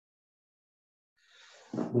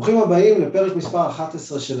ברוכים הבאים לפרק מספר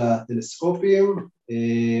 11 של הטלסקופים,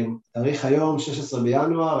 תאריך היום 16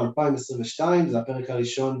 בינואר 2022, זה הפרק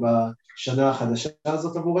הראשון בשנה החדשה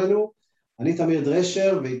הזאת עבורנו. אני תמיר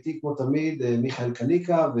דרשר ואיתי כמו תמיד מיכאל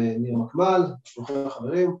קניקה וניר מקמל, שלוחים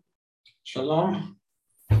חברים. שלום.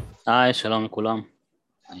 היי, שלום לכולם.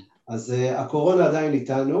 אז הקורונה עדיין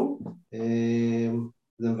איתנו,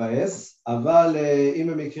 זה מבאס, אבל אם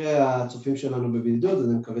במקרה הצופים שלנו בבידוד, אז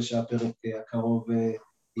אני מקווה שהפרק הקרוב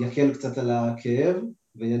יקל קצת על הכאב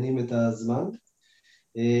וינים את הזמן.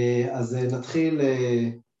 אז נתחיל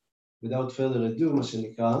without further ado, מה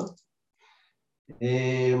שנקרא.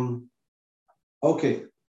 אוקיי,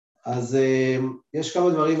 אז יש כמה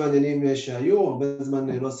דברים מעניינים שהיו, הרבה זמן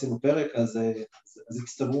לא עשינו פרק, אז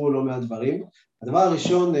הצטברו לא מעט דברים. הדבר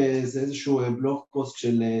הראשון זה איזשהו בלוג פוסט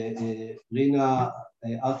של רינה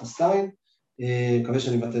ארטסטיין, מקווה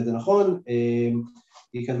שאני מבטא את זה נכון,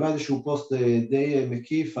 היא כתבה איזשהו פוסט די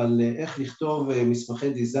מקיף על איך לכתוב מסמכי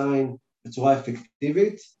דיזיין בצורה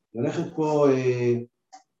אפקטיבית, הולכת פה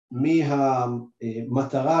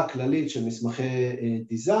מהמטרה הכללית של מסמכי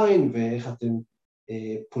דיזיין ואיך אתם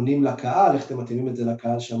פונים לקהל, איך אתם מתאימים את זה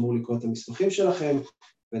לקהל שאמור לקרוא את המסמכים שלכם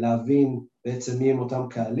ולהבין בעצם מי הם אותם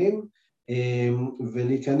קהלים,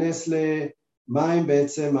 ולהיכנס למה הם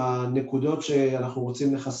בעצם הנקודות שאנחנו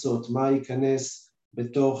רוצים לחסות, מה ייכנס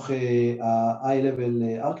בתוך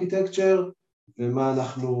ה-high-level architecture, ומה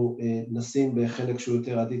אנחנו נשים בחלק שהוא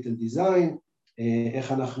יותר ה-detail design,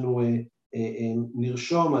 איך אנחנו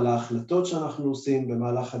נרשום על ההחלטות שאנחנו עושים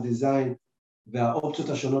במהלך הדיזיין, והאופציות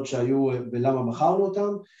השונות שהיו ולמה בחרנו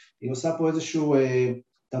אותם. היא עושה פה איזושהי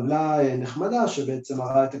טבלה נחמדה שבעצם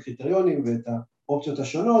מראה את הקריטריונים ואת האופציות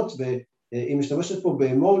השונות, והיא משתמשת פה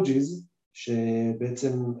באמוג'יז,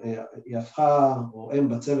 שבעצם היא הפכה, או הם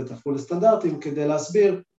בצוות הפכו לסטנדרטים, כדי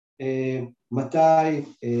להסביר מתי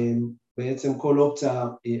בעצם כל אופציה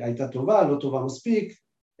הייתה טובה, לא טובה מספיק,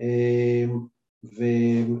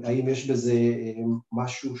 והאם יש בזה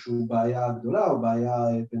משהו שהוא בעיה גדולה או בעיה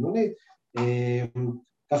בינונית,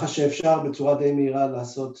 ככה שאפשר בצורה די מהירה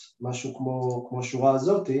לעשות משהו כמו השורה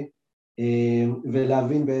הזאת,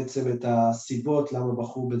 ולהבין בעצם את הסיבות למה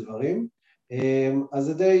בחרו בדברים. אז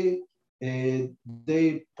זה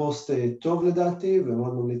די פוסט טוב לדעתי,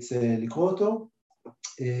 ומאוד ממליץ לקרוא אותו,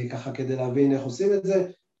 ככה כדי להבין איך עושים את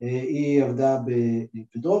זה. היא עבדה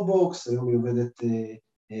בדרופבוקס, היום היא עובדת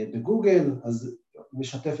בגוגל, אז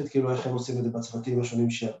משתפת כאילו איך הם עושים את זה בצוותים השונים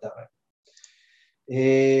שהיא עבדה בהם.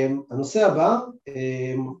 הנושא הבא,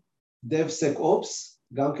 DevSecOps,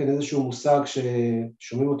 גם כן איזשהו מושג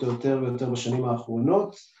ששומעים אותו יותר ויותר בשנים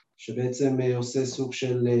האחרונות, שבעצם עושה סוג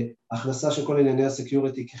של הכנסה של כל ענייני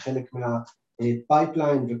הסקיוריטי כחלק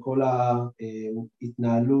מהפייפליין וכל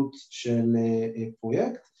ההתנהלות של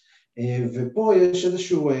פרויקט, ופה יש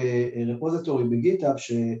איזשהו רפוזיטורי בגיטהאב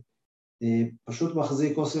שפשוט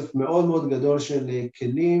מחזיק אוסף מאוד מאוד גדול של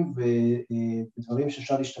כלים ודברים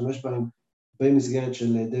שאפשר להשתמש בהם במסגרת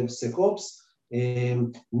של DevSecOps,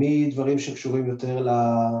 מדברים שקשורים יותר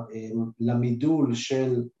למידול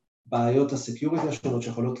של בעיות הסקיוריטי השונות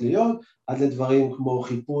שיכולות להיות, עד לדברים כמו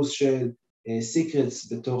חיפוש של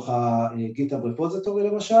secrets בתוך ה-GitHub repository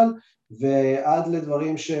למשל, ועד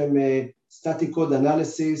לדברים שהם static code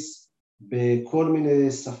analysis בכל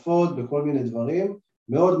מיני שפות, בכל מיני דברים,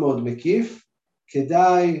 מאוד מאוד מקיף.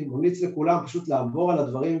 כדאי, ממליץ לכולם פשוט לעבור על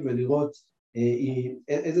הדברים ולראות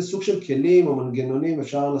איזה סוג של כלים או מנגנונים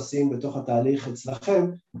אפשר לשים בתוך התהליך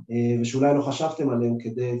אצלכם, ושאולי לא חשבתם עליהם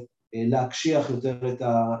כדי להקשיח יותר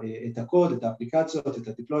את הקוד, את האפליקציות, את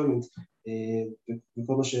ה-deployment,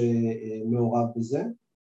 וכל מה שמעורב בזה.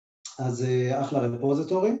 אז אחלה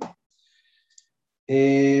רפוזיטורי.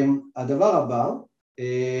 הדבר הבא,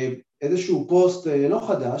 איזשהו פוסט לא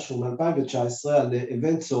חדש, הוא מ-2019 על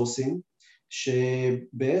event sourcing,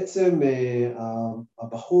 שבעצם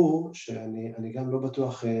הבחור, שאני גם לא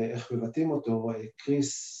בטוח איך מבטאים אותו,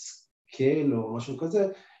 קריס קייל או משהו כזה,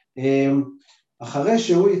 אחרי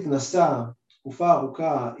שהוא התנסה תקופה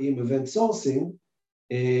ארוכה עם event sourcing,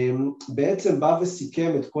 בעצם בא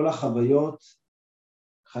וסיכם את כל החוויות,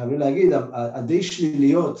 חייבים להגיד, הדי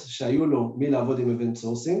שליליות שהיו לו מלעבוד עם event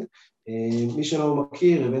sourcing. מי שלא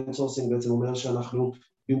מכיר, event sourcing בעצם אומר שאנחנו,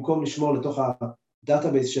 במקום לשמור לתוך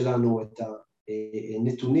הדאטאבייס שלנו את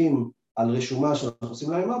הנתונים על רשומה שאנחנו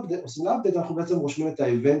עושים להם update, אנחנו בעצם רושמים את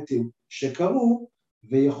האיבנטים שקרו,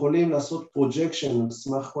 ויכולים לעשות פרוג'קשן על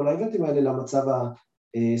סמך כל האיבנטים האלה למצב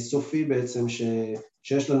הסופי בעצם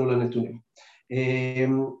שיש לנו לנתונים.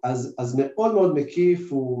 אז מאוד מאוד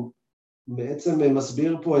מקיף, הוא בעצם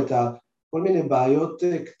מסביר פה את כל מיני בעיות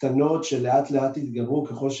קטנות שלאט לאט התגברו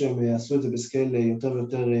ככל שהם עשו את זה בסקייל יותר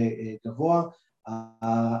ויותר גבוה,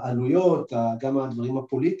 העלויות, גם הדברים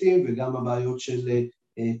הפוליטיים וגם הבעיות של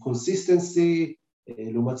קונסיסטנסי,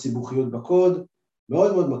 לעומת סיבוכיות בקוד,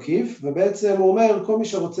 מאוד מאוד מקיף, ובעצם הוא אומר, כל מי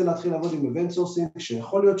שרוצה להתחיל לעבוד עם event sourcing,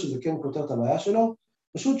 שיכול להיות שזה כן פותר את הבעיה שלו,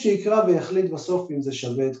 פשוט שיקרא ויחליט בסוף אם זה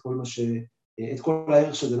שווה את כל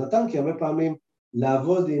הערך שזה נתן, כי הרבה פעמים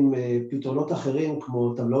לעבוד עם פתרונות אחרים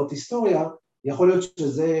כמו טבלאות היסטוריה, יכול להיות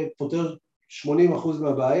שזה פותר 80%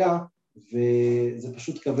 מהבעיה, וזה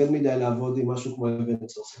פשוט כבד מדי לעבוד עם משהו כמו event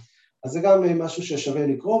sourcing. אז זה גם משהו ששווה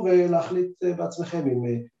לקרוא ולהחליט בעצמכם אם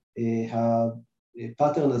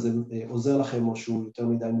הפאטרן הזה עוזר לכם או שהוא יותר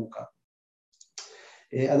מדי מורכב.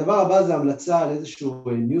 הדבר הבא זה המלצה על איזשהו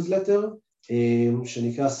ניוזלטר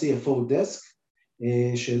שנקרא CFO Desk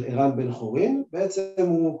של ערן בן חורין. בעצם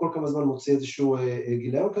הוא כל כמה זמן מוציא איזשהו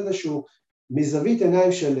גיליון כזה שהוא מזווית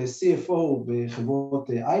עיניים של CFO בחברות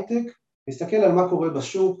הייטק, מסתכל על מה קורה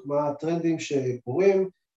בשוק, מה הטרנדים שקורים,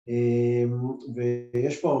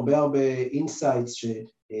 ויש פה הרבה אינסייטס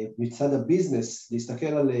שמצד הביזנס להסתכל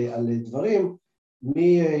על דברים,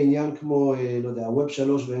 מעניין כמו, לא יודע, Web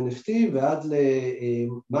 3 ו-NFT ועד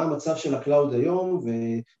למה המצב של הקלאוד היום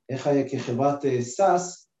ואיך כחברת SaaS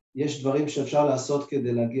יש דברים שאפשר לעשות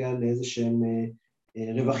כדי להגיע לאיזה שהם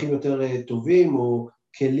רווחים יותר טובים או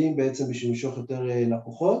כלים בעצם בשביל למשוך יותר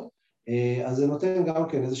לקוחות. אז זה נותן גם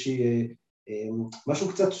כן איזושהי משהו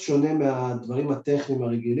קצת שונה מהדברים הטכניים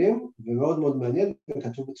הרגילים ומאוד מאוד מעניין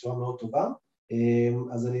וכתוב בצורה מאוד טובה.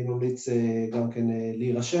 אז אני ממליץ גם כן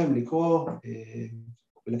להירשם, לקרוא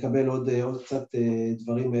ולקבל עוד קצת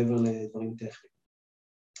דברים מעבר לדברים טכניים.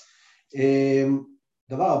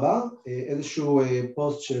 דבר הבא, איזשהו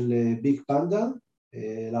פוסט של ביג פנדה,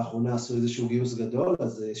 לאחרונה עשו איזשהו גיוס גדול,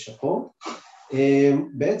 אז שפו.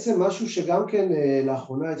 בעצם משהו שגם כן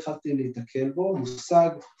לאחרונה התחלתי להתקל בו, מושג,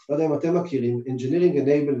 לא יודע אם אתם מכירים, Engineering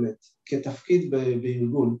Enablement, כתפקיד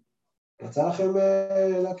בארגון. יצא לכם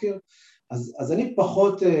להכיר? אז אני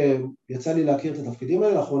פחות יצא לי להכיר את התפקידים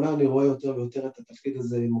האלה, לאחרונה אני רואה יותר ויותר את התפקיד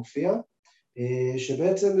הזה מופיע,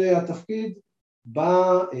 שבעצם התפקיד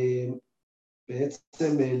בא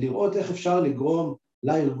בעצם לראות איך אפשר לגרום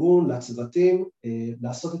לארגון, לצוותים,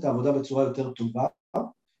 לעשות את העבודה בצורה יותר טובה,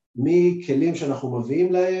 מכלים שאנחנו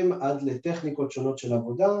מביאים להם עד לטכניקות שונות של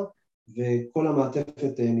עבודה וכל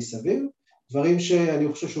המעטפת מסביב, דברים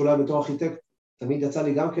שאני חושב שאולי בתור ארכיטקט תמיד יצא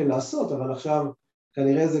לי גם כן לעשות, אבל עכשיו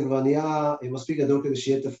כנראה זה כבר נהיה מספיק גדול כדי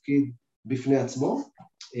שיהיה תפקיד בפני עצמו.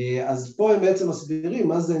 אז פה הם בעצם מסבירים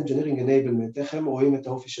מה זה Engineering Enablement, איך הם רואים את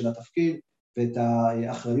האופי של התפקיד ואת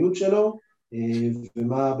האחריות שלו,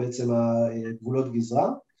 ומה בעצם הגבולות גזרה,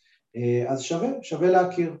 אז שווה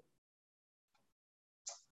להכיר.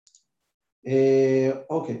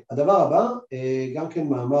 אוקיי, הדבר הבא, גם כן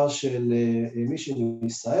מאמר של מישהי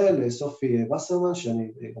מישראל, סופי וסרמן,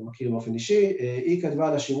 שאני גם מכיר באופן אישי, היא כתבה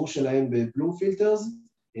על השימוש שלהם בבלום פילטרס,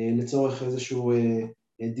 לצורך איזשהו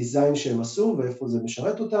דיזיין שהם עשו ואיפה זה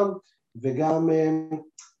משרת אותם, וגם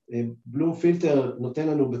בלום פילטר נותן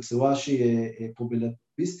לנו בצורה שהיא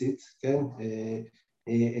פרובביליסטית, כן?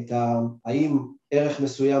 האם ערך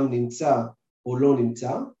מסוים נמצא או לא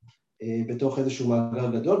נמצא, בתוך איזשהו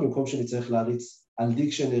מאגר גדול, במקום שאני צריך להריץ על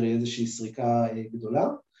דיקשנרי איזושהי סריקה גדולה,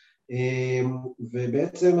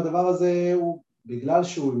 ובעצם הדבר הזה הוא, בגלל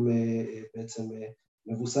שהוא בעצם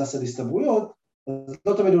מבוסס על הסתברויות, אז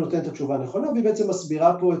לא תמיד הוא נותן את התשובה הנכונה, והיא בעצם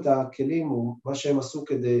מסבירה פה את הכלים או מה שהם עשו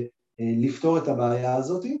כדי לפתור את הבעיה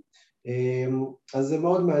הזאת, אז זה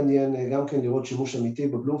מאוד מעניין גם כן לראות שימוש אמיתי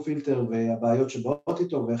בבלום פילטר והבעיות שבאות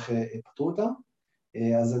איתו ואיך פתרו אותם,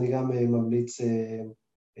 אז אני גם ממליץ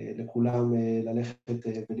לכולם ללכת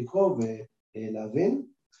ולקרוא ולהבין.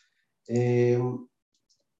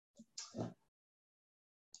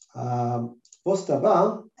 הפוסט הבא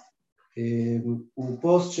הוא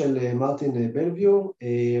פוסט של מרטין בלוויו,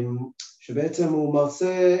 שבעצם הוא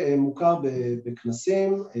מרצה מוכר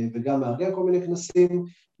בכנסים וגם מארגן כל מיני כנסים.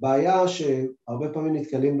 בעיה שהרבה פעמים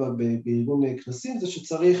נתקלים בה בארגון כנסים זה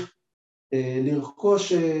שצריך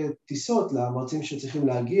לרכוש טיסות למרצים שצריכים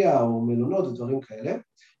להגיע או מלונות ודברים כאלה.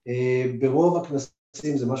 ברוב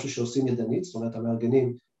הכנסים זה משהו שעושים ידנית, זאת אומרת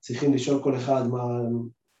המארגנים צריכים לשאול כל אחד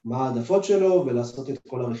מה העדפות שלו ולעשות את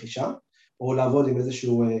כל הרכישה, או לעבוד עם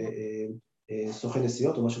איזשהו סוכן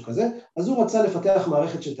נסיעות או משהו כזה, אז הוא רצה לפתח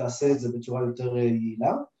מערכת שתעשה את זה בצורה יותר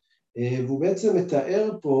יעילה, והוא בעצם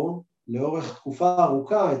מתאר פה לאורך תקופה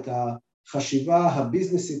ארוכה את החשיבה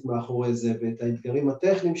הביזנסית מאחורי זה, ואת האתגרים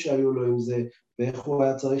הטכניים שהיו לו עם זה, ואיך הוא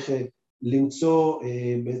היה צריך למצוא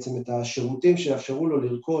בעצם את השירותים שיאפשרו לו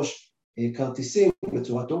לרכוש כרטיסים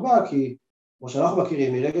בצורה טובה, כי כמו שאנחנו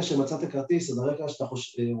מכירים, מרגע שמצאת כרטיס, עד הרגע שאתה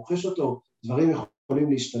רוכש אותו, דברים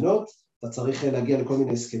יכולים להשתנות, אתה צריך להגיע לכל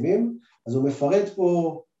מיני הסכמים, אז הוא מפרט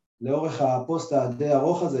פה לאורך הפוסט הדי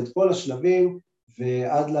ארוך הזה את כל השלבים,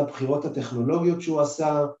 ועד לבחירות הטכנולוגיות שהוא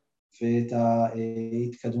עשה, ואת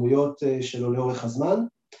ההתקדמויות שלו לאורך הזמן,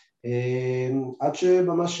 עד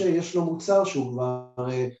שממש יש לו מוצר שהוא כבר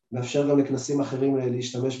מאפשר גם לכנסים אחרים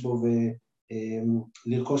להשתמש בו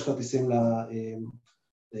ולרכוש כרטיסים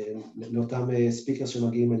לאותם ספיקרס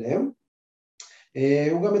שמגיעים אליהם.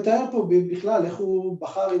 הוא גם מתאר פה בכלל איך הוא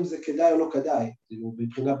בחר אם זה כדאי או לא כדאי,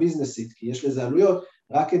 מבחינה ביזנסית, כי יש לזה עלויות,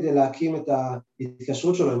 רק כדי להקים את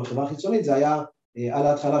ההתקשרות שלו עם החברה החיצונית, זה היה על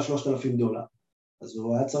ההתחלה $3,000. אז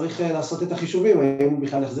הוא היה צריך לעשות את החישובים, האם הוא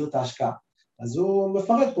בכלל החזיר את ההשקעה. אז הוא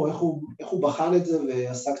מפרט פה איך הוא בחן את זה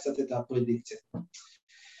ועשה קצת את הפרדיקציה.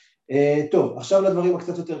 טוב, עכשיו לדברים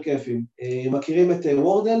הקצת יותר כיפים. מכירים את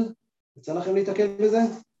וורדל? יצא לכם להתעכב בזה?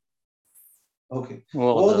 אוקיי.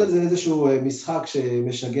 וורדל זה איזשהו משחק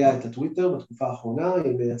שמשגע את הטוויטר בתקופה האחרונה,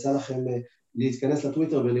 אם יצא לכם להתכנס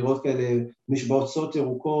לטוויטר ולראות כאלה משבעות סוט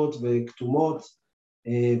ירוקות וכתומות,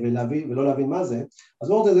 ולא להבין מה זה. אז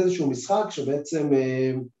וורדל זה איזשהו משחק שבעצם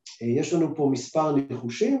יש לנו פה מספר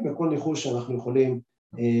ניחושים, וכל ניחוש שאנחנו יכולים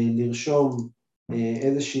לרשום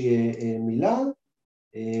איזושהי מילה,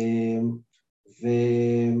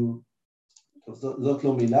 זאת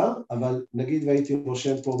לא מילה, אבל נגיד והייתי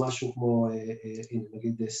רושם פה משהו כמו,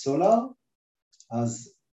 נגיד סולר,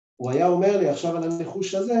 אז הוא היה אומר לי עכשיו על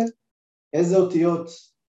הניחוש הזה, איזה אותיות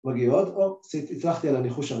מגיעות, הצלחתי על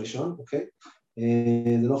הניחוש הראשון, אוקיי?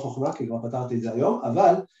 זה לא חוכמה, כי כבר פתרתי את זה היום,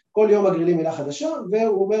 אבל כל יום מגרילים מילה חדשה,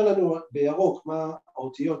 והוא אומר לנו בירוק מה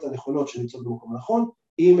האותיות הנכונות שנמצאות במקום הנכון,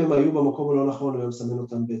 אם הם היו במקום הלא נכון, הוא היה מסמן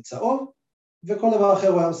אותם בצהוב, וכל דבר אחר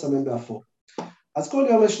הוא היה מסמן באפור. אז כל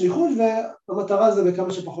יום יש ניחוש, והמטרה זה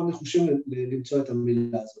בכמה שפחות ניחושים למצוא את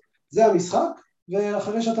המילה הזאת. זה המשחק,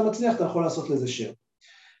 ואחרי שאתה מצליח אתה יכול לעשות לזה share.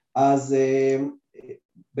 אז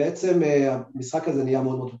בעצם המשחק הזה נהיה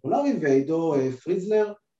מאוד מאוד פופולרי, ועידו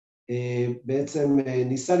פריזלר בעצם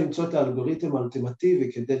ניסה למצוא את האלגוריתם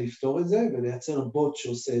האולטימטיבי כדי לפתור את זה, ולייצר בוט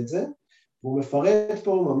שעושה את זה, והוא מפרט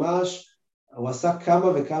פה ממש, הוא עשה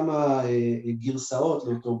כמה וכמה גרסאות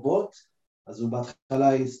לאותו בוט, אז הוא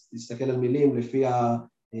בהתחלה הסתכל על מילים לפי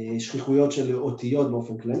השכיחויות של אותיות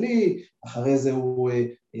באופן כללי, אחרי זה הוא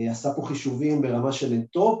עשה פה חישובים ברמה של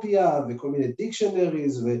אנטרופיה וכל מיני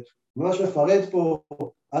דיקשנריז, וממש מפרט פה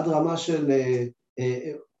עד רמה של,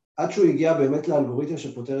 עד שהוא הגיע באמת לאלגוריתם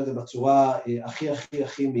שפותר את זה בצורה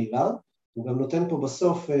הכי מהירה, הוא גם נותן פה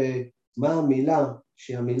בסוף מה המילה,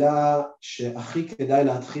 שהיא המילה שהכי כדאי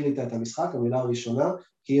להתחיל איתה את המשחק, המילה הראשונה,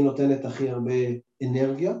 כי היא נותנת הכי הרבה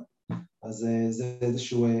אנרגיה, אז זה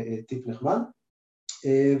איזשהו טיפ נחמד,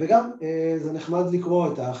 וגם זה נחמד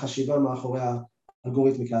לקרוא את החשיבה מאחורי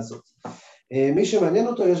האלגוריתמיקה הזאת. מי שמעניין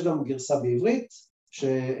אותו, יש גם גרסה בעברית,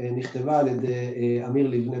 שנכתבה על ידי אמיר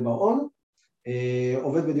לבנה בר-און,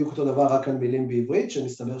 עובד בדיוק אותו דבר רק על מילים בעברית,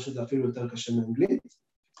 שמסתבר שזה אפילו יותר קשה מאנגלית,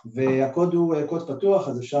 והקוד הוא קוד פתוח,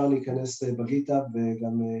 אז אפשר להיכנס בגיטהאב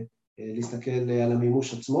וגם להסתכל על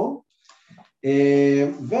המימוש עצמו.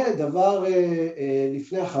 ודבר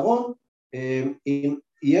לפני אחרון, אם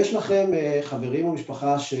יש לכם חברים או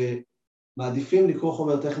משפחה שמעדיפים לקרוא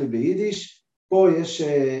חומר טכני ביידיש, פה יש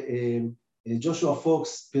ג'ושוע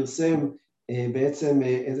פוקס פרסם בעצם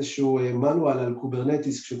איזשהו מנואל על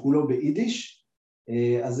קוברנטיס שכולו ביידיש,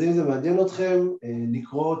 אז אם זה מעניין אתכם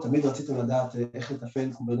לקרוא, תמיד רציתם לדעת איך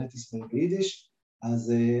לתפעל קוברנטיס ביידיש,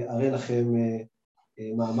 אז אראה לכם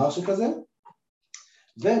מאמר שכזה.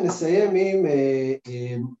 ונסיים עם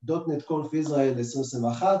 .NET Conf Israel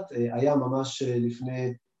 2021, היה ממש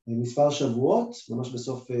לפני מספר שבועות, ממש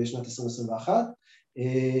בסוף שנת 2021,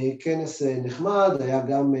 כנס נחמד, היה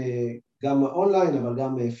גם אונליין אבל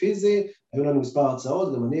גם פיזי, היו לנו מספר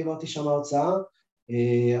הרצאות, גם אני העברתי שם הרצאה,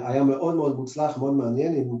 היה מאוד מאוד מוצלח, מאוד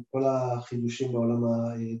מעניין עם כל החידושים בעולם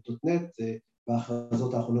ה.NET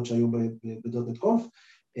וההכרזות האחרונות שהיו ב.NET Conf,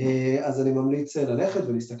 אז אני ממליץ ללכת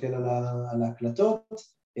ולהסתכל על ההקלטות,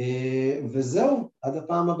 וזהו, עד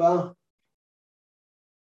הפעם הבאה.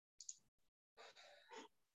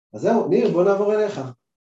 אז זהו, ניר, בוא נעבור אליך.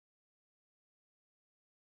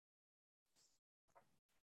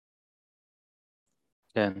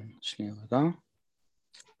 כן, שנייה רגע.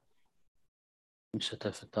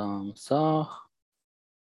 נשתף את המסך.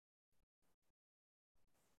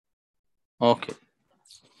 אוקיי.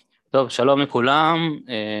 טוב, שלום לכולם.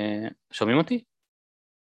 שומעים אותי?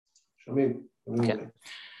 שומעים. כן,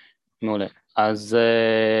 מעולה. אז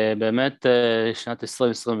באמת שנת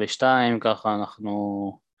 2022, ככה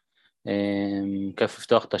אנחנו, כיף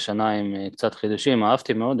לפתוח את השנה עם קצת חידושים,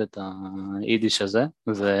 אהבתי מאוד את היידיש הזה,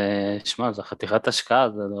 ושמע, זה חתיכת השקעה,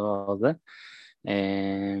 זה הדבר הזה,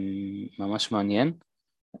 ממש מעניין.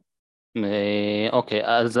 אוקיי,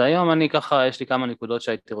 אז היום אני ככה, יש לי כמה נקודות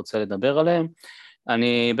שהייתי רוצה לדבר עליהן.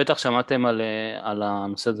 אני בטח שמעתם על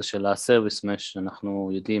הנושא הזה של הסרוויס מש, אנחנו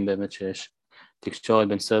יודעים באמת שיש תקשורת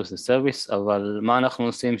בין סרוויס לסרוויס, אבל מה אנחנו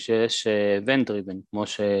עושים שיש event driven, כמו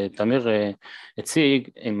שתמיר הציג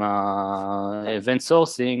עם ה-event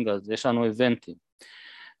sourcing, אז יש לנו איבנטים,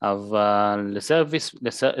 אבל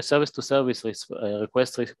ל-service to service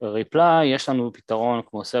request reply יש לנו פתרון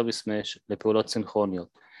כמו service mesh לפעולות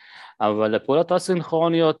סינכרוניות. אבל לפעולות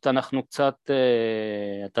הסינכרוניות אנחנו קצת,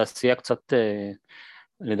 התעשייה קצת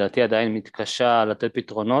לדעתי עדיין מתקשה לתת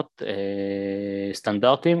פתרונות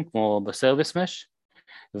סטנדרטיים כמו בסרוויס מש,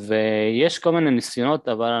 ויש כל מיני ניסיונות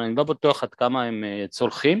אבל אני לא בטוח עד כמה הם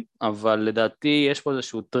צולחים, אבל לדעתי יש פה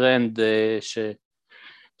איזשהו טרנד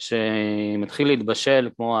שמתחיל להתבשל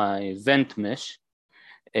כמו ה-Event Mesh,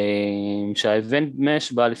 שה-Event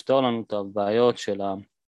Mesh בא לפתור לנו את הבעיות של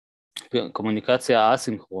הקומוניקציה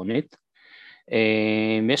האסינכרונית.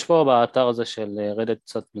 יש פה באתר הזה של רדיט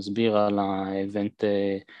קצת מסביר על ה-Event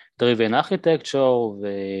Driven Architecture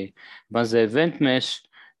ומה זה Event Mesh,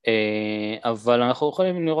 אבל אנחנו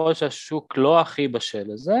יכולים לראות שהשוק לא הכי בשל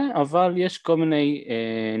לזה, אבל יש כל מיני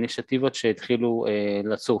אינישיאטיבות שהתחילו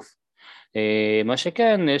לצוף. מה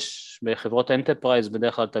שכן, יש בחברות אנטרפרייז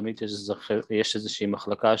בדרך כלל תמיד יש איזושהי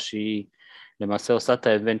מחלקה שהיא למעשה עושה את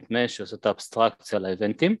ה-Event Mesh, עושה את האבסטרקציה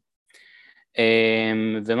לאבנטים,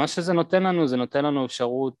 ומה שזה נותן לנו, זה נותן לנו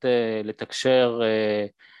אפשרות לתקשר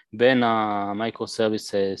בין המיקרו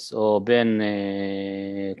סרוויסס או בין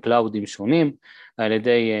קלאודים שונים על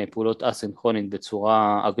ידי פעולות אסינכרונית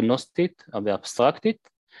בצורה אגנוסטית ואבסטרקטית,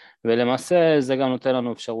 ולמעשה זה גם נותן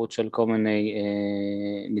לנו אפשרות של כל מיני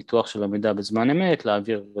ניתוח של המידע בזמן אמת,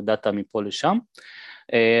 להעביר דאטה מפה לשם.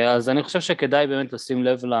 אז אני חושב שכדאי באמת לשים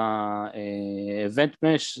לב ל-Event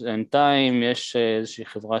Mesh, בינתיים יש איזושהי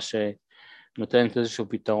חברה שנותנת איזשהו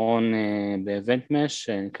פתרון ב-Event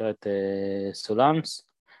Mesh, נקראת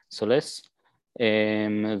סולס,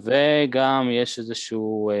 וגם יש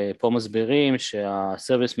איזשהו, פה מסבירים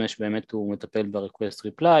שה-Service Mesh באמת הוא מטפל ב-Request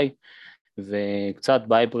Reply, וקצת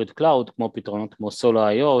ב-Hybrid Cloud, כמו פתרונות כמו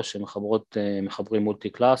Solo.io, שמחברים מולטי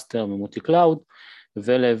קלאסטר ומולטי קלאוד,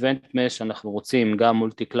 ול-Event Mesh אנחנו רוצים גם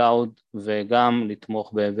מולטי קלאוד וגם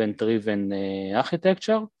לתמוך ב-Event Driven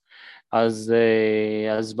Architecture, אז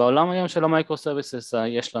בעולם היום של המיקרו סרוויסס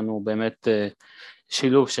יש לנו באמת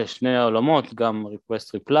שילוב של שני העולמות, גם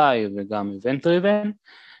Request Reply וגם Event Driven,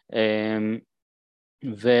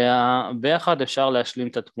 וביחד אפשר להשלים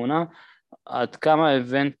את התמונה, עד כמה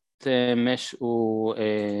Event Mesh הוא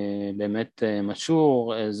באמת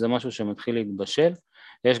משור, זה משהו שמתחיל להתבשל,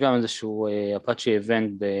 יש גם איזשהו Apache Event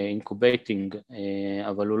ב-Incubating,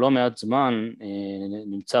 אבל הוא לא מעט זמן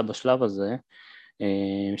נמצא בשלב הזה,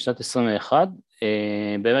 משנת 21,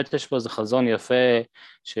 באמת יש פה איזה חזון יפה,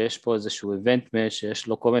 שיש פה איזשהו Event Mesh, שיש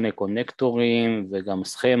לו כל מיני קונקטורים, וגם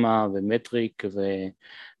סכמה ומטריק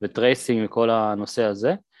וטרייסינג וכל הנושא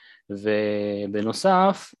הזה,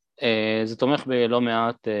 ובנוסף, זה תומך בלא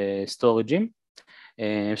מעט סטורג'ים,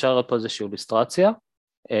 אפשר לראות פה איזושהי אילוסטרציה,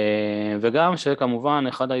 וגם שכמובן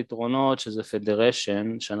אחד היתרונות שזה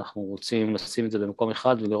פדרשן, שאנחנו רוצים לשים את זה במקום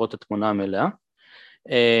אחד ולראות את התמונה המלאה,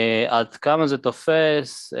 עד כמה זה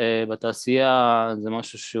תופס בתעשייה זה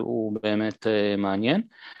משהו שהוא באמת מעניין,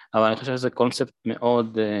 אבל אני חושב שזה קונספט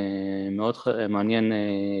מאוד מאוד מעניין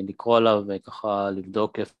לקרוא עליו וככה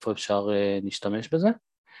לבדוק איפה אפשר להשתמש בזה.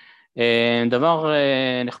 דבר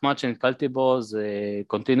נחמד שנתקלתי בו זה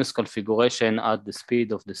Continuous Configuration at the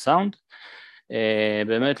Speed of the Sound,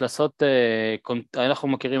 באמת לעשות, אנחנו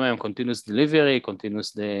מכירים היום Continuous Delivery,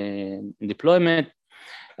 Continuous Deployment,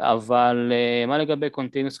 אבל מה לגבי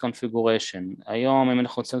Continuous Configuration? היום אם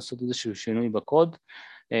אנחנו רוצים לעשות איזשהו שינוי בקוד,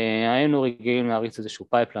 היינו רגילים להריץ איזשהו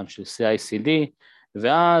פייפליין של CI/CD,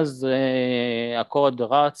 ואז הקוד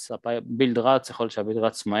רץ, הבילד רץ, יכול להיות שהבילד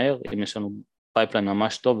רץ מהר, אם יש לנו פייפליין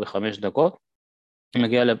ממש טוב ב5 דקות,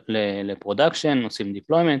 נגיע לפרודקשן, עושים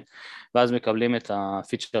deployment, ואז מקבלים את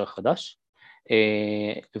הפיצ'ר החדש,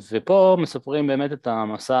 ופה מספרים באמת את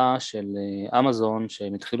המסע של אמזון,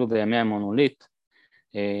 שהם התחילו בימי המונוליט,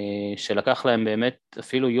 שלקח להם באמת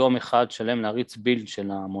אפילו יום אחד שלם להריץ בילד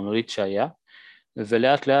של המונוליט שהיה,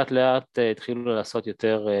 ולאט לאט לאט התחילו לעשות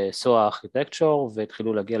יותר SOA ארכיטקצ'ור,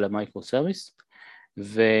 והתחילו להגיע למייקרו סרוויס,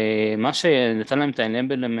 ומה שנתן להם את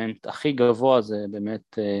האנבלמנט הכי גבוה זה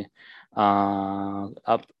באמת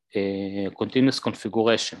Continuous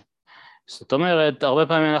Configuration. זאת אומרת, הרבה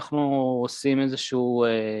פעמים אנחנו עושים איזשהו,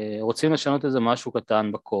 רוצים לשנות איזה משהו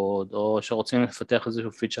קטן בקוד, או שרוצים לפתח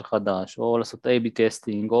איזשהו פיצ'ר חדש, או לעשות A/B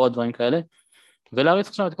טסטינג, או דברים כאלה, ולהריץ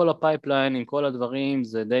עכשיו את כל הפייפליין עם כל הדברים,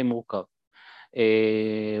 זה די מורכב.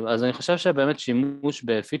 אז אני חושב שבאמת שימוש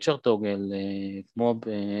בפיצ'ר טוגל, כמו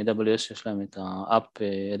ב-AWS שיש להם את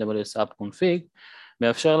AWS App Config,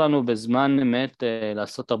 מאפשר לנו בזמן אמת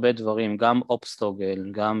לעשות הרבה דברים, גם Ops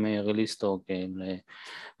טוגל, גם Release טוגל,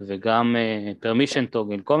 וגם Permission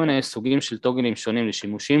טוגל, כל מיני סוגים של טוגלים שונים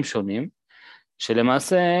לשימושים שונים,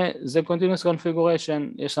 שלמעשה זה Continuous Configuration,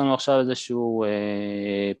 יש לנו עכשיו איזשהו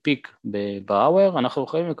פיק ב-hour, אנחנו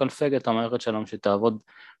יכולים לקונפג את המערכת שלנו שתעבוד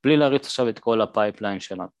בלי להריץ עכשיו את כל הפייפליין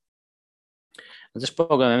שלנו. אז יש פה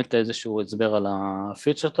גם באמת איזשהו הסבר על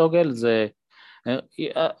הפיצ'ר טוגל,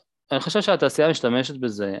 אני חושב שהתעשייה משתמשת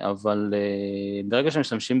בזה, אבל ברגע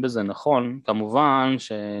שמשתמשים בזה נכון, כמובן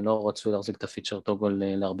שלא רצו להחזיק את הפיצ'ר טוגל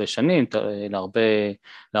להרבה שנים,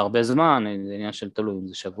 להרבה זמן, זה עניין של תלוי אם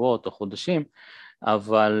זה שבועות או חודשים,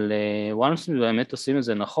 אבל once באמת עושים את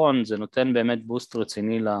זה נכון, זה נותן באמת בוסט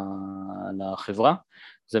רציני לחברה,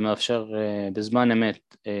 זה מאפשר בזמן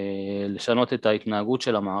אמת לשנות את ההתנהגות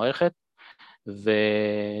של המערכת,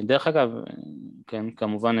 ודרך אגב, כן,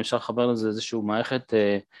 כמובן אפשר לחבר לזה איזושהי מערכת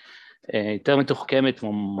יותר מתוחכמת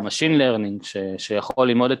כמו Machine Learning שיכול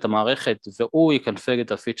ללמוד את המערכת והוא יקנפג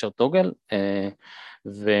את הפיצ'ר טוגל,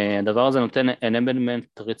 והדבר הזה נותן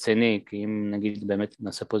enablement רציני, כי אם נגיד באמת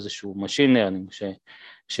נעשה פה איזשהו Machine Learning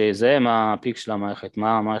שזה מה הפיק של המערכת,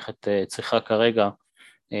 מה המערכת צריכה כרגע,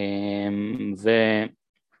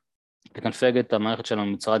 וקנפג את המערכת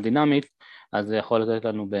שלנו בצורה דינמית, אז זה יכול לתת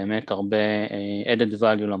לנו באמת הרבה added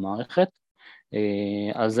value למערכת,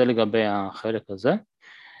 אז זה לגבי החלק הזה.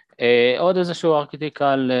 עוד איזשהו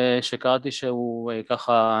ארכיטיקל שקראתי שהוא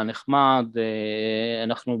ככה נחמד,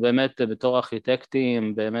 אנחנו באמת בתור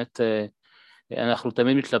ארכיטקטים, באמת אנחנו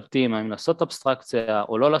תמיד מתלבטים האם לעשות אבסטרקציה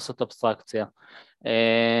או לא לעשות אבסטרקציה.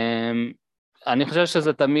 אני חושב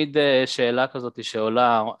שזה תמיד שאלה כזאת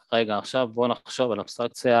שעולה, רגע עכשיו בואו נחשוב על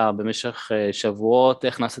אבסטרקציה במשך שבועות,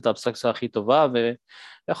 איך נעשה את האבסטרקציה הכי טובה,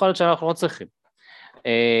 ויכול להיות שאנחנו לא צריכים.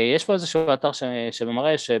 יש פה איזשהו אתר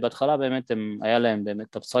שמראה שבהתחלה באמת היה להם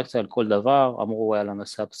באמת אבסטרקציה על כל דבר, אמרו היה להם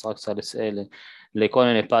לעשות אבסטרקציה לכל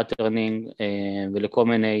מיני פאטרנינג ולכל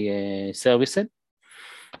מיני סרוויסים,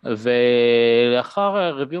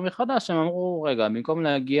 ולאחר ריוויו מחדש הם אמרו רגע, במקום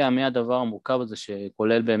להגיע מהדבר המורכב הזה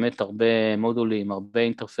שכולל באמת הרבה מודולים, הרבה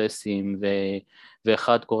אינטרפסים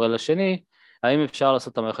ואחד קורא לשני, האם אפשר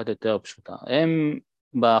לעשות את המערכת יותר פשוטה? הם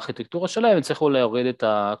בארכיטקטורה שלהם הצליחו להוריד את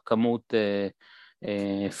הכמות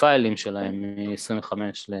פיילים שלהם מ-25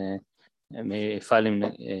 פיילים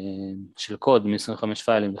של קוד, מ-25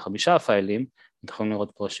 פיילים ל5 פיילים, אתם יכולים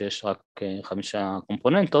לראות פה שיש רק 5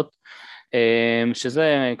 קומפוננטות,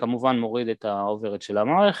 שזה כמובן מוריד את האוברד של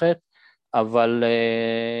המערכת, אבל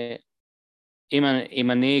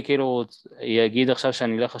אם אני כאילו אגיד עכשיו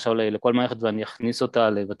שאני אלך עכשיו לכל מערכת ואני אכניס אותה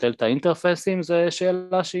לבטל את האינטרפסים, זו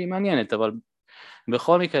שאלה שהיא מעניינת, אבל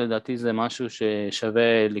בכל מקרה לדעתי זה משהו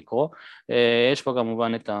ששווה לקרוא. יש פה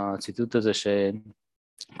כמובן את הציטוט הזה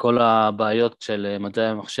שכל הבעיות של מדעי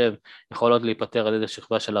המחשב יכולות להיפטר על ידי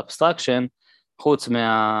שכבה של אבסטרקשן, חוץ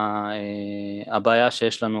מהבעיה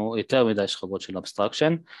שיש לנו יותר מדי שכבות של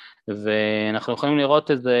אבסטרקשן, ואנחנו יכולים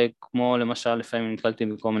לראות את זה כמו למשל לפעמים נתקלתי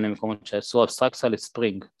בכל מיני מקומות שעשו אבסטרקציה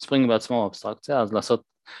לספרינג, ספרינג בעצמו אבסטרקציה, אז לעשות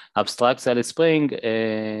אבסטרקציה לספרינג,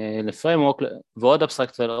 לפריימורק ועוד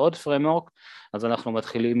אבסטרקציה לעוד פריימורק, אז אנחנו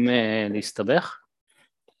מתחילים להסתבך.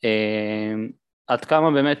 עד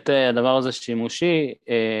כמה באמת הדבר הזה שימושי,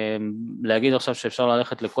 להגיד עכשיו שאפשר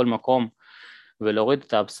ללכת לכל מקום ולהוריד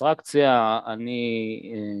את האבסטרקציה, אני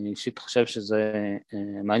אישית חושב שזה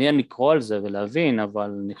מעניין לקרוא על זה ולהבין,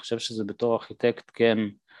 אבל אני חושב שזה בתור ארכיטקט כן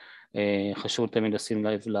חשוב תמיד לשים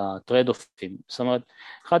לב לטרייד אופים. זאת אומרת,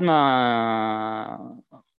 אחד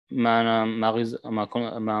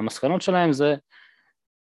מהמסקנות שלהם זה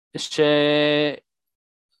שלא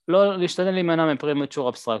להשתדל להימנע מפרימצ'ור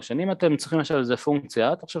אבסטרקשן. אם אתם צריכים עכשיו איזה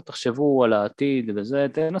פונקציה, עכשיו תחשבו על העתיד וזה,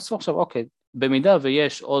 תנסו עכשיו, אוקיי, במידה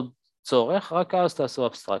ויש עוד צורך, רק אז תעשו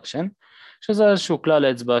אבסטרקשן, שזה איזשהו כלל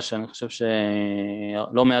אצבע שאני חושב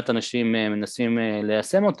שלא מעט אנשים מנסים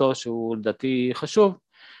ליישם אותו, שהוא לדעתי חשוב,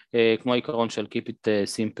 כמו העיקרון של Keep it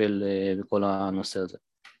simple וכל הנושא הזה.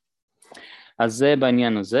 אז זה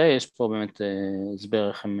בעניין הזה, יש פה באמת הסבר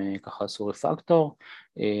איך הם ככה עשו רפקטור,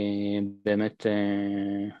 באמת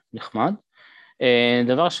נחמד.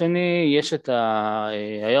 דבר שני, יש את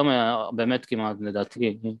היום באמת כמעט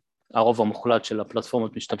לדעתי, הרוב המוחלט של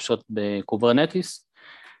הפלטפורמות משתמשות בקוברנטיס,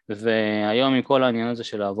 והיום עם כל העניין הזה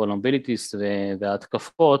של ה-vulnerabilities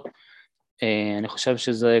וההתקפות, אני חושב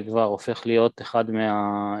שזה כבר הופך להיות אחד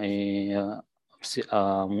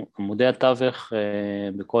עמודי התווך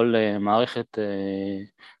בכל מערכת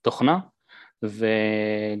תוכנה,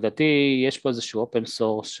 ולדעתי יש פה איזשהו open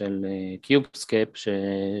source של QubeScape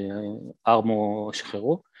שארמו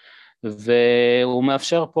שחררו, והוא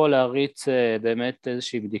מאפשר פה להריץ באמת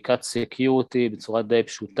איזושהי בדיקת security בצורה די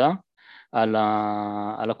פשוטה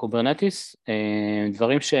על הקוברנטיס,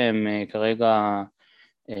 דברים שהם כרגע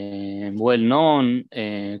well known,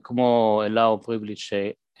 כמו allow privilege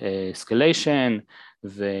escalation,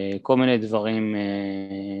 וכל מיני דברים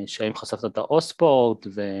שהאם חשפת את האוספורט,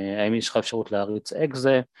 והאם יש לך אפשרות להריץ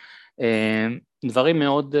אקזה, דברים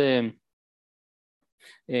מאוד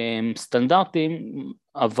סטנדרטיים,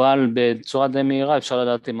 אבל בצורה די מהירה אפשר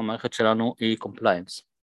לדעת אם המערכת שלנו היא compliance.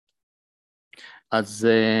 אז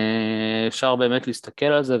אפשר באמת להסתכל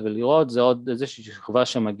על זה ולראות, זה עוד איזושהי שכבה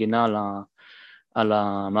שמגינה על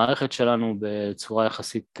המערכת שלנו בצורה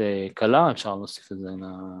יחסית קלה, אפשר להוסיף את זה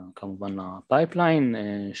כמובן לפייפליין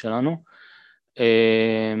שלנו,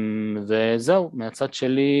 וזהו, מהצד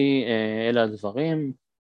שלי אלה הדברים,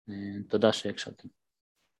 תודה שהקשבתם.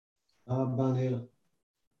 רבה ניר.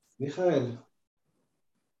 מיכאל,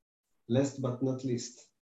 last but not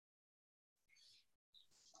least.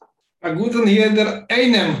 Guten jeder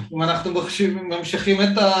einem, אם אנחנו ממשיכים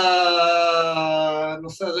את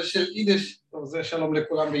הנושא הזה של יידיש, זה שלום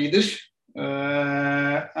לכולם ביידיש,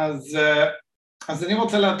 אז אני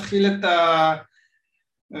רוצה להתחיל את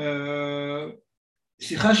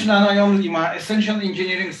השיחה שלנו היום עם ה-Essential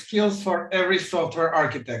Engineering Skills for Every Software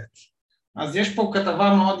Architect. אז יש פה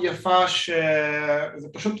כתבה מאוד יפה שזה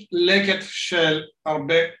פשוט לקט של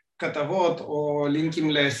הרבה כתבות או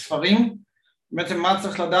לינקים לספרים, בעצם מה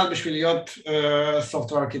צריך לדעת בשביל להיות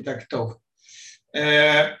Software Architect טוב.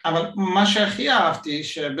 אבל מה שהכי אהבתי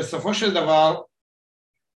שבסופו של דבר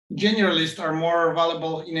Generalists are more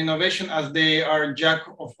valuable in innovation as they are jack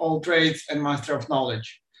of all trades and master of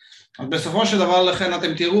knowledge. אז בסופו של דבר לכן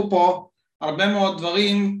אתם תראו פה הרבה מאוד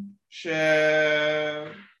דברים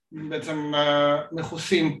שבעצם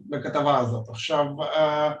מכוסים בכתבה הזאת. עכשיו,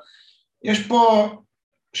 יש פה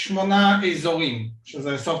 8 אזורים,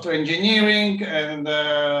 שזה Software Engineering and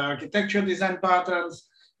Architecture Design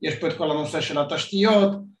Patterns, יש פה את כל הנושא של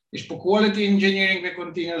התשתיות, יש פה Quality Engineering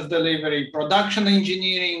ו-Continuous Delivery, Production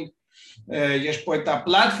Engineering, יש פה את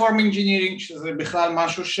ה-Platform Engineering, שזה בכלל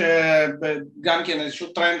משהו שגם כן איזשהו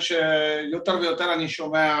טרנד שיותר ויותר אני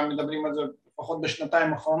שומע, מדברים על זה לפחות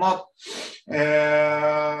בשנתיים האחרונות,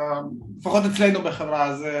 לפחות אצלנו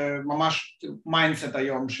בחברה, זה ממש מיינדסט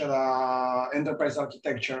היום של ה-Enterprise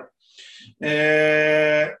Architecture.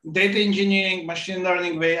 Data Engineering, Machine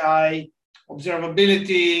Learning ו-AI,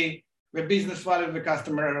 Observability ו-Business Value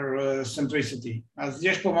ו-Customer Centricity. אז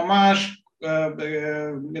יש פה ממש,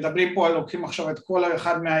 מדברים פה, לוקחים עכשיו את כל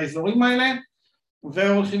אחד מהאזורים האלה,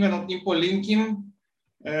 והולכים ונותנים פה לינקים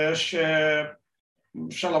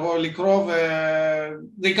אפשר לבוא לקרוא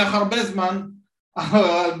וזה ייקח הרבה זמן,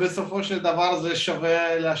 אבל בסופו של דבר זה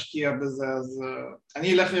שווה להשקיע בזה, אז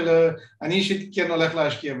אני אישית כן הולך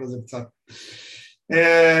להשקיע בזה קצת.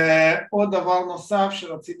 עוד דבר נוסף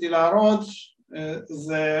שרציתי להראות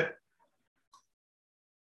זה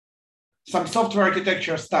some software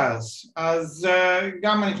architecture styles, אז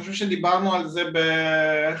גם אני חושב שדיברנו על זה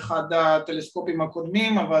באחד הטלסקופים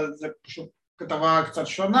הקודמים, אבל זה פשוט כתבה קצת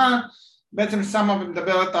שונה, בעצם שמה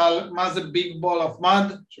ומדברת על מה זה Big Ball of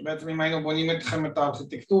Mud, שבעצם אם היינו בונים אתכם את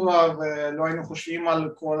הארכיטקטורה ולא היינו חושבים על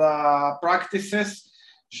כל ה-practices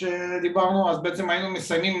שדיברנו, אז בעצם היינו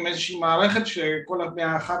מסיימים עם איזושהי מערכת שכל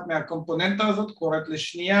אחת מהקומפוננטה הזאת קוראת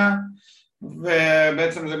לשנייה,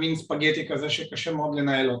 ובעצם זה מין ספגטי כזה שקשה מאוד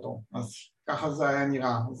לנהל אותו, אז ככה זה היה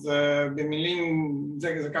נראה, אז במילים,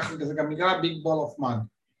 זה גם נקרא Big Ball of Mud,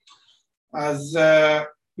 אז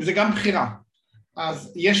זה גם בחירה.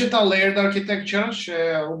 אז יש את ה-Layered Architecture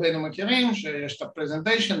שרובנו מכירים, שיש את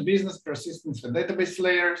ה-Presentation, Business, Persistence ו-Database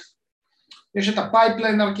Layers, יש את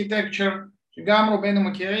ה-Pipeline Architecture, שגם רובנו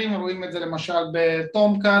מכירים, רואים את זה למשל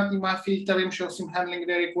ב-Tomcat עם הפילטרים שעושים Handling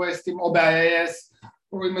the Requests, או ב-IIS,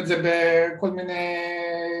 רואים את זה בכל מיני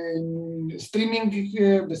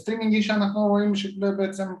בסטרימינג שאנחנו רואים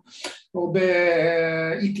שבעצם, או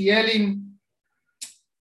ב-ETLים,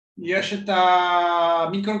 יש את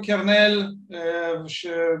המיקרו-קרנל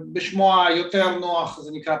שבשמו היותר נוח,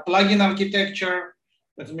 זה נקרא פלאגין ארכיטקצ'ר,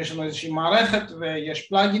 בעצם יש לנו איזושהי מערכת ויש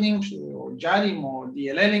פלאגינים, או ג'אלים או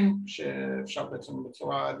DLLים, שאפשר בעצם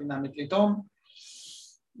בצורה דינמית לטעום.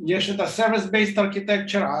 יש את ה-Service-Based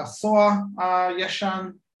Architecture, ה-SOA הישן,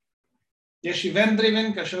 יש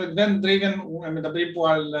Event-Driven, כאשר Event-Driven הם מדברים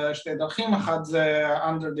פה על שתי דרכים, אחת זה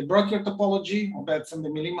Under the Broker Topology, או בעצם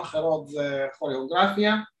במילים אחרות זה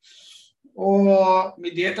כוריאוגרפיה, או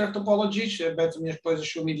Mediator Topology, שבעצם יש פה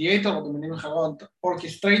איזשהו Mediator, או במילים אחרות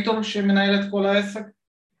Orchestrator שמנהל את כל העסק.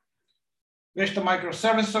 ויש את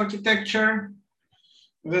ה-Microservice Architecture,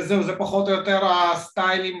 וזהו, זה פחות או יותר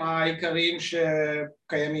הסטיילים העיקריים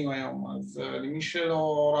שקיימים היום, אז למי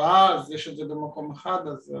שלא ראה, אז יש את זה במקום אחד,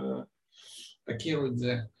 אז תכירו את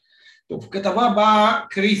זה. טוב, כתבה הבאה,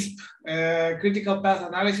 CRISP, Critical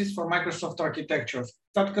Path Analysis for Microsoft Architecture,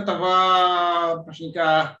 קצת כתבה, מה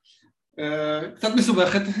שנקרא, קצת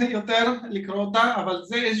מסובכת יותר לקרוא אותה, אבל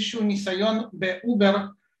זה איזשהו ניסיון באובר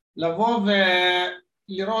לבוא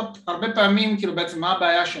ולראות הרבה פעמים, כאילו בעצם מה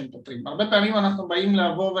הבעיה שהם פותרים. הרבה פעמים אנחנו באים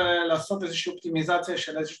לבוא ולעשות איזושהי אופטימיזציה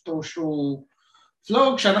של איזשהו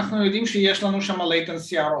flow, כשאנחנו יודעים שיש לנו שם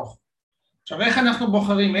latency ארוך. עכשיו, איך אנחנו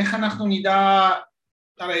בוחרים, איך אנחנו נדע,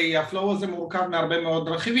 הרי הפלואו הזה מורכב מהרבה מאוד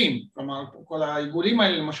רכיבים, כלומר, כל העיגולים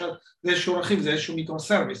האלה, למשל, זה איזשהו רכיב, זה איזשהו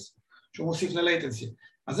מיקרו-סרוויס, שהוא מוסיף ל-latency.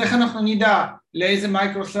 אז איך אנחנו נדע לאיזה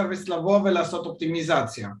מיקרו-סרוויס לבוא ולעשות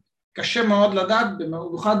אופטימיזציה? קשה מאוד לדעת,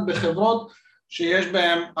 במיוחד בחברות שיש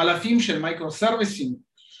בהם אלפים של מיקרו-סרוויסים,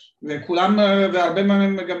 וכולם, והרבה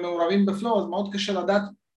מהם גם מעורבים בפלואו, אז מאוד קשה לדעת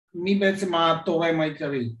מי בעצם התורם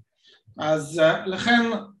העיקרי. אז לכן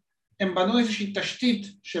הם בנו איזושהי תשתית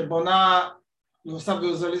שבונה, ועושה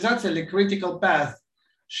ויזואליזציה ל-critical path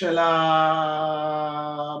של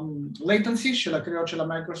ה-latency, של הקריאות של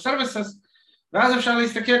ה-microservices, ואז אפשר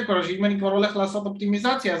להסתכל כבר, שאם אני כבר הולך לעשות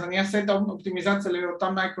אופטימיזציה, אז אני אעשה את האופטימיזציה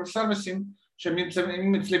לאותם microservices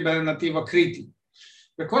שנמצאים אצלי בנתיב הקריטי.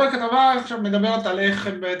 וכל הכתבה עכשיו מדברת על איך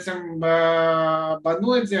הם בעצם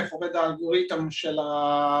בנו את זה, איך עובד האלגוריתם של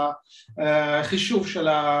החישוב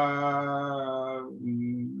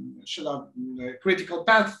של ה-critical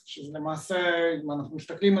path, שזה למעשה, אם אנחנו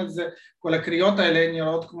מסתכלים על זה, כל הקריאות האלה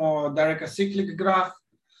נראות כמו direct acyclic graph,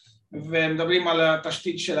 ומדברים על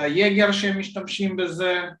התשתית של היגר שהם משתמשים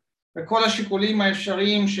בזה, וכל השיקולים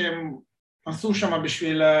האפשריים שהם עשו שם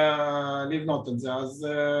בשביל לבנות את זה, אז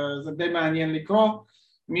זה די מעניין לקרוא.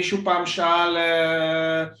 מישהו פעם שאל,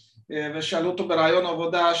 ושאלו אותו ברעיון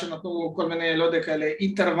עבודה שנתנו כל מיני, לא יודע, כאלה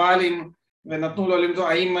אינטרוולים, ונתנו לו למדוד,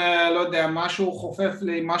 האם, לא יודע, משהו חופף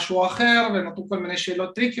למשהו אחר, ונתנו כל מיני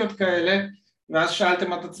שאלות טריקיות כאלה, ואז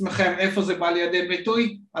שאלתם את עצמכם איפה זה בא לידי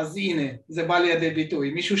ביטוי, אז הנה, זה בא לידי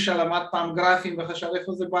ביטוי. מישהו שלמד פעם גרפים וחשב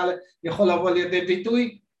איפה זה יכול לבוא לידי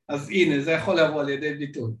ביטוי, אז הנה, זה יכול לבוא לידי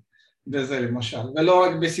ביטוי. וזה למשל, ולא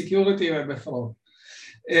רק בסקיוריטי ובפרוד.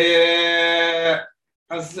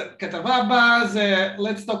 אז כתבה הבאה זה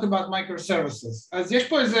Let's talk about microservices. אז יש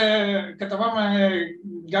פה איזה כתבה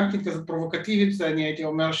גם כן כזה פרובוקטיבית, אני הייתי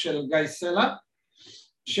אומר של גיא סלע,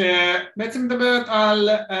 שבעצם מדברת על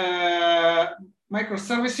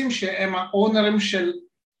microservices שהם האונרים של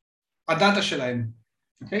הדאטה שלהם,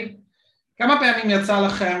 אוקיי? כמה פעמים יצא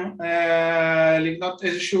לכם לבנות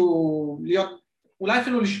איזשהו, אולי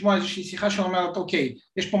אפילו לשמוע איזושהי שיחה שאומרת, אוקיי,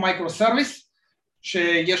 יש פה microservice,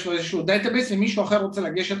 שיש לו איזשהו דאטאבייס ומישהו אחר רוצה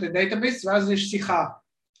לגשת לדאטאבייס ואז יש שיחה,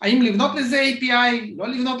 האם לבנות לזה API, לא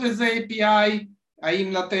לבנות לזה API,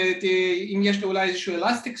 האם אם יש לי אולי איזשהו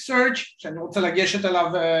Elasticsearch שאני רוצה לגשת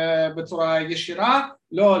אליו בצורה ישירה,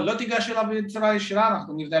 לא תיגש אליו בצורה ישירה,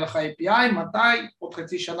 אנחנו נבנה לך API, מתי, עוד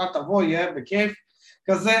חצי שנה תבוא, יהיה בכיף,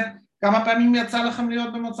 כזה. כמה פעמים יצא לכם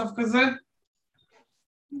להיות במצב כזה?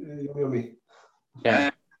 יומי. כן,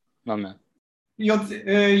 לא מעט.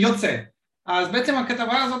 יוצא. אז בעצם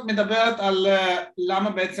הכתבה הזאת מדברת על למה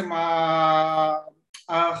בעצם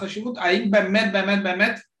החשיבות, האם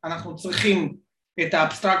באמת אנחנו צריכים את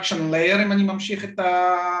ה-abstraction layer, אם אני ממשיך את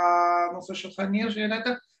הנושא שלך ניר שהעלית,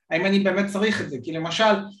 האם אני באמת צריך את זה, כי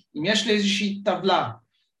למשל, אם יש לי איזושהי טבלה,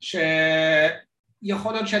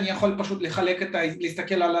 שיכול להיות שאני יכול פשוט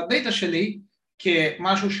להסתכל על הדאטה שלי,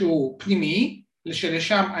 כמשהו שהוא פנימי,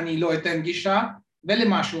 שלשם אני לא אתן גישה,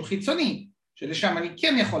 ולמשהו חיצוני, שלשם אני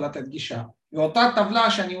כן יכול לתת גישה, ואותה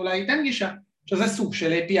טבלה שאני אולי אתן גישה, שזה סוג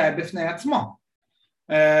של API בפני עצמו.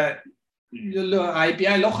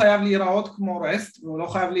 ה-API לא חייב להיראות כמו REST, והוא לא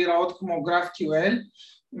חייב להיראות כמו GraphQL,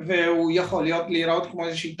 והוא יכול להיראות כמו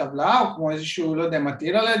איזושהי טבלה, או כמו איזשהו, לא יודע,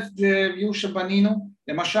 material view שבנינו.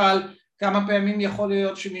 למשל, כמה פעמים יכול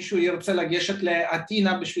להיות שמישהו ירצה לגשת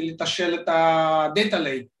לאתינה בשביל לתשל את ה-data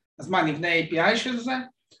lake, אז מה, נבנה API של זה?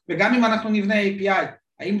 וגם אם אנחנו נבנה API,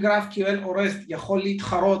 האם GraphQL או REST יכול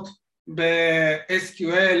להתחרות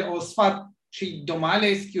ב-SQL או שפת שהיא דומה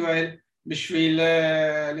ל-SQL בשביל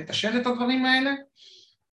לתשל את הדברים האלה?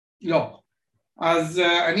 לא. אז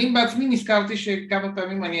אני בעצמי נזכרתי שכמה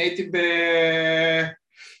פעמים אני הייתי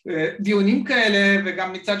בדיונים כאלה,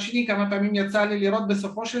 וגם מצד שני כמה פעמים יצא לי לראות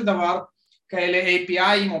בסופו של דבר כאלה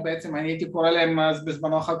API'ים, או בעצם אני הייתי קורא להם אז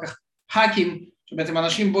בזמנו אחר כך האקים, שבעצם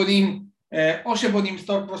אנשים בונים או שבונים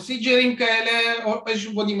סטור פרוסיג'רים כאלה, או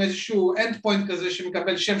שבונים איזשהו end point כזה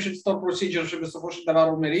שמקבל שם של סטור פרוסיג'ר שבסופו של דבר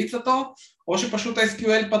הוא מריץ אותו, או שפשוט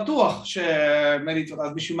SQL פתוח שמריץ אותו,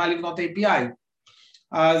 אז בשביל מה לבנות API.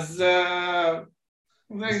 אז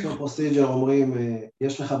סטור פרוסיג'ר אומרים,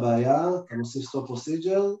 יש לך בעיה, אתה מוסיף סטור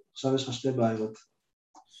פרוסיג'ר, עכשיו יש לך שתי בעיות.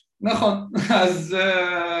 נכון, אז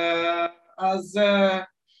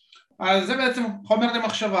זה בעצם חומר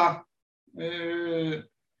למחשבה.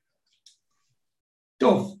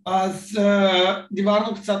 טוב, אז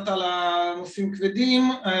דיברנו קצת על הנושאים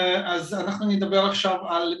כבדים, אז אנחנו נדבר עכשיו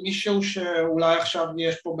על מישהו שאולי עכשיו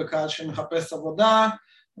יש פה בקהל שמחפש עבודה,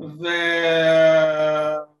 ואולי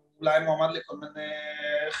מועמד לכל מיני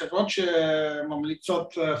חברות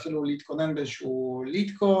שממליצות אפילו להתכונן באיזשהו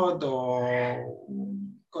ליד קוד, או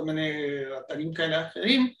כל מיני אתרים כאלה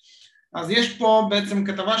אחרים. אז יש פה בעצם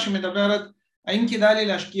כתבה שמדברת, האם כדאי לי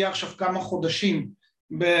להשקיע עכשיו כמה חודשים,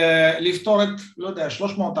 לפתור את, לא יודע,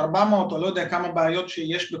 300, 400, או לא יודע כמה בעיות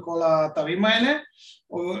שיש בכל האתרים האלה,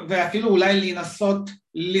 ואפילו אולי לנסות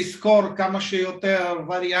לזכור כמה שיותר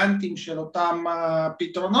וריאנטים של אותם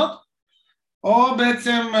פתרונות, או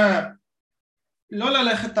בעצם לא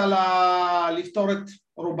ללכת על לפתור את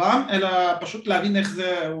רובם, אלא פשוט להבין איך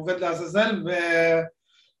זה עובד לעזאזל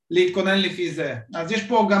ולהתכונן לפי זה. אז יש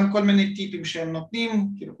פה גם כל מיני טיפים שהם נותנים,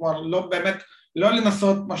 כאילו כבר לא באמת, לא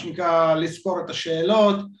לנסות מה שנקרא לזכור את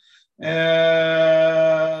השאלות,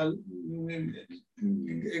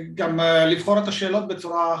 גם לבחור את השאלות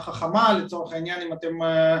בצורה חכמה, לצורך העניין אם אתם,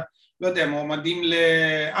 לא יודע, מועמדים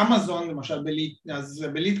לאמזון, למשל אז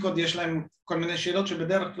בליד קוד יש להם כל מיני שאלות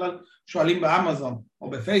שבדרך כלל שואלים באמזון, או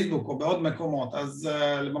בפייסבוק, או בעוד מקומות, אז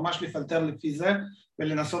ממש לפלטר לפי זה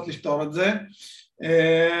ולנסות לפתור את זה.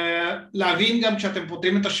 להבין גם כשאתם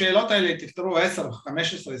פותרים את השאלות האלה, תפתרו 10,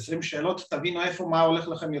 15, 20 שאלות, תבינו איפה מה הולך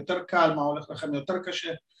לכם יותר קל, מה הולך לכם יותר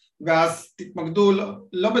קשה, ואז תתמקדו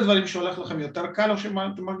לא בדברים שהולך לכם יותר קל או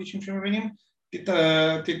שאתם מרגישים שמבינים,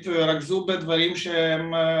 תתרכזו בדברים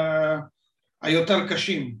שהם היותר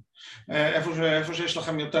קשים, איפה שיש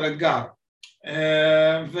לכם יותר אתגר,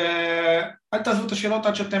 ואל תעזבו את השאלות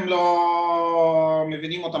עד שאתם לא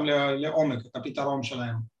מבינים אותם לעומק, את הפתרון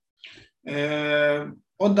שלהם.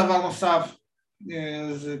 עוד דבר נוסף,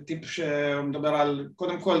 זה טיפ שמדבר על,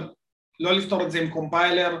 קודם כל, לא לפתור את זה עם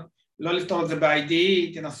קומפיילר, לא לפתור את זה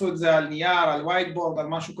ב-IDE, תנסו את זה על נייר, על whiteboard, על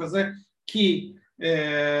משהו כזה, כי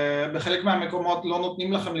בחלק מהמקומות לא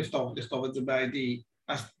נותנים לכם לכתוב את זה ב-IDE,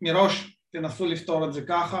 אז מראש תנסו לפתור את זה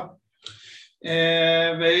ככה.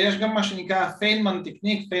 ויש גם מה שנקרא פיינמן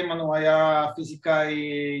טכניק, פיינמן הוא היה פיזיקאי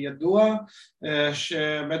ידוע,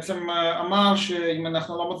 שבעצם אמר שאם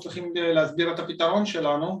אנחנו לא מצליחים להסביר את הפתרון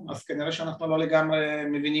שלנו, אז כנראה שאנחנו לא לגמרי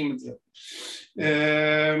מבינים את זה.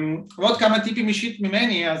 ועוד כמה טיפים אישית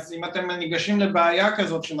ממני, אז אם אתם ניגשים לבעיה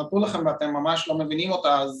כזאת שנתנו לכם ואתם ממש לא מבינים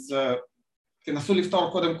אותה, אז תנסו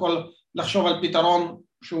לפתור קודם כל לחשוב על פתרון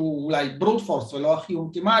שהוא אולי ברוט פורס ולא הכי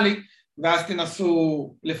אופטימלי, ואז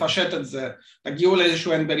תנסו לפשט את זה, תגיעו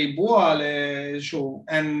לאיזשהו n בריבוע, לאיזשהו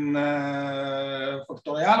n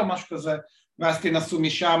פקטוריאל או משהו כזה, ואז תנסו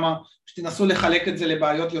משם, שתנסו לחלק את זה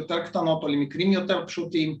לבעיות יותר קטנות או למקרים יותר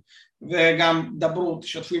פשוטים, וגם דברו,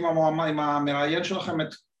 תשתפו עם המראיין שלכם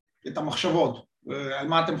את המחשבות, על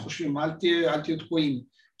מה אתם חושבים, אל תהיו תקועים,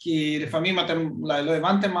 כי לפעמים אתם אולי לא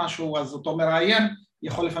הבנתם משהו, אז אותו מראיין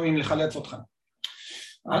יכול לפעמים לחלץ אתכם.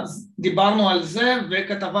 אז דיברנו על זה,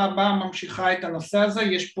 וכתבה הבאה ממשיכה את הנושא הזה,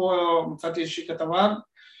 יש פה, מצאתי איזושהי כתבה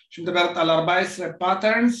שמדברת על 14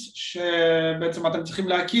 patterns שבעצם אתם צריכים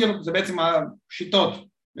להכיר, זה בעצם השיטות,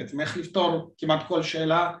 בעצם איך לפתור כמעט כל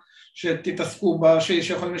שאלה שתתעסקו בה,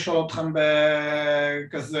 שיכולים לשאול אתכם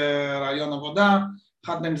בכזה רעיון עבודה,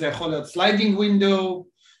 אחד מהם זה יכול להיות sliding window,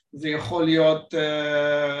 זה יכול להיות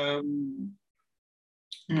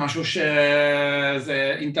משהו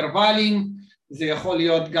שזה אינטרוולים, זה יכול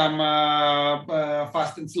להיות גם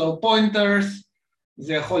fast and slow pointers,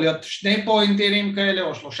 זה יכול להיות 2 פוינטרים כאלה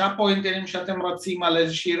או 3 פוינטרים שאתם רצים על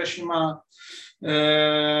איזושהי רשימה,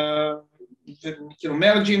 וכאילו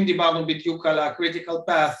מרג'ים דיברנו בדיוק על ה-critical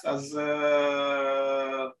path, אז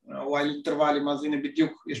או על אינטרוולים, אז הנה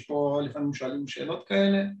בדיוק יש פה לפעמים שואלים שאלות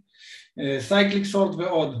כאלה, cyclic sort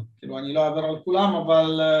ועוד, כאילו אני לא אעבר על כולם,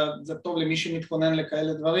 אבל זה טוב למי שמתכונן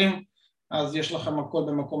לכאלה דברים, אז יש לכם הכל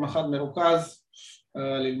במקום אחד מרוכז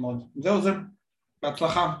ללמוד. זהו זה,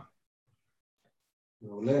 בהצלחה.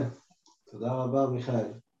 מעולה, תודה רבה מיכאל.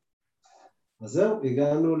 אז זהו,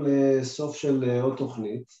 הגענו לסוף של עוד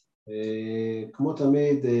תוכנית. כמו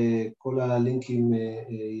תמיד, כל הלינקים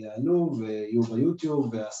יעלו ויהיו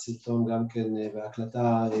ביוטיוב, והסרטון גם כן,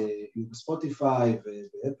 וההקלטה יהיו בספוטיפיי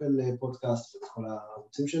ובאפל פודקאסט ובכל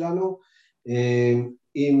הערוצים שלנו.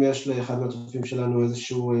 אם יש לאחד מהצופים שלנו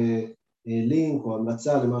איזשהו לינק או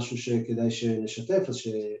המלצה למשהו שכדאי שנשתף, אז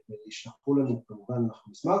שישלחו לנו, כמובן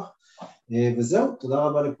אנחנו נשמח. וזהו, תודה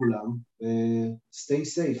רבה לכולם, stay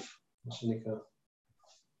safe, מה שנקרא.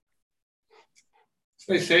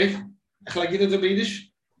 stay safe, איך להגיד את זה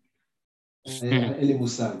ביידיש? אין לי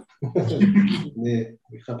מושג,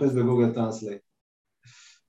 אני אחפש בגוגל טרנסלייט.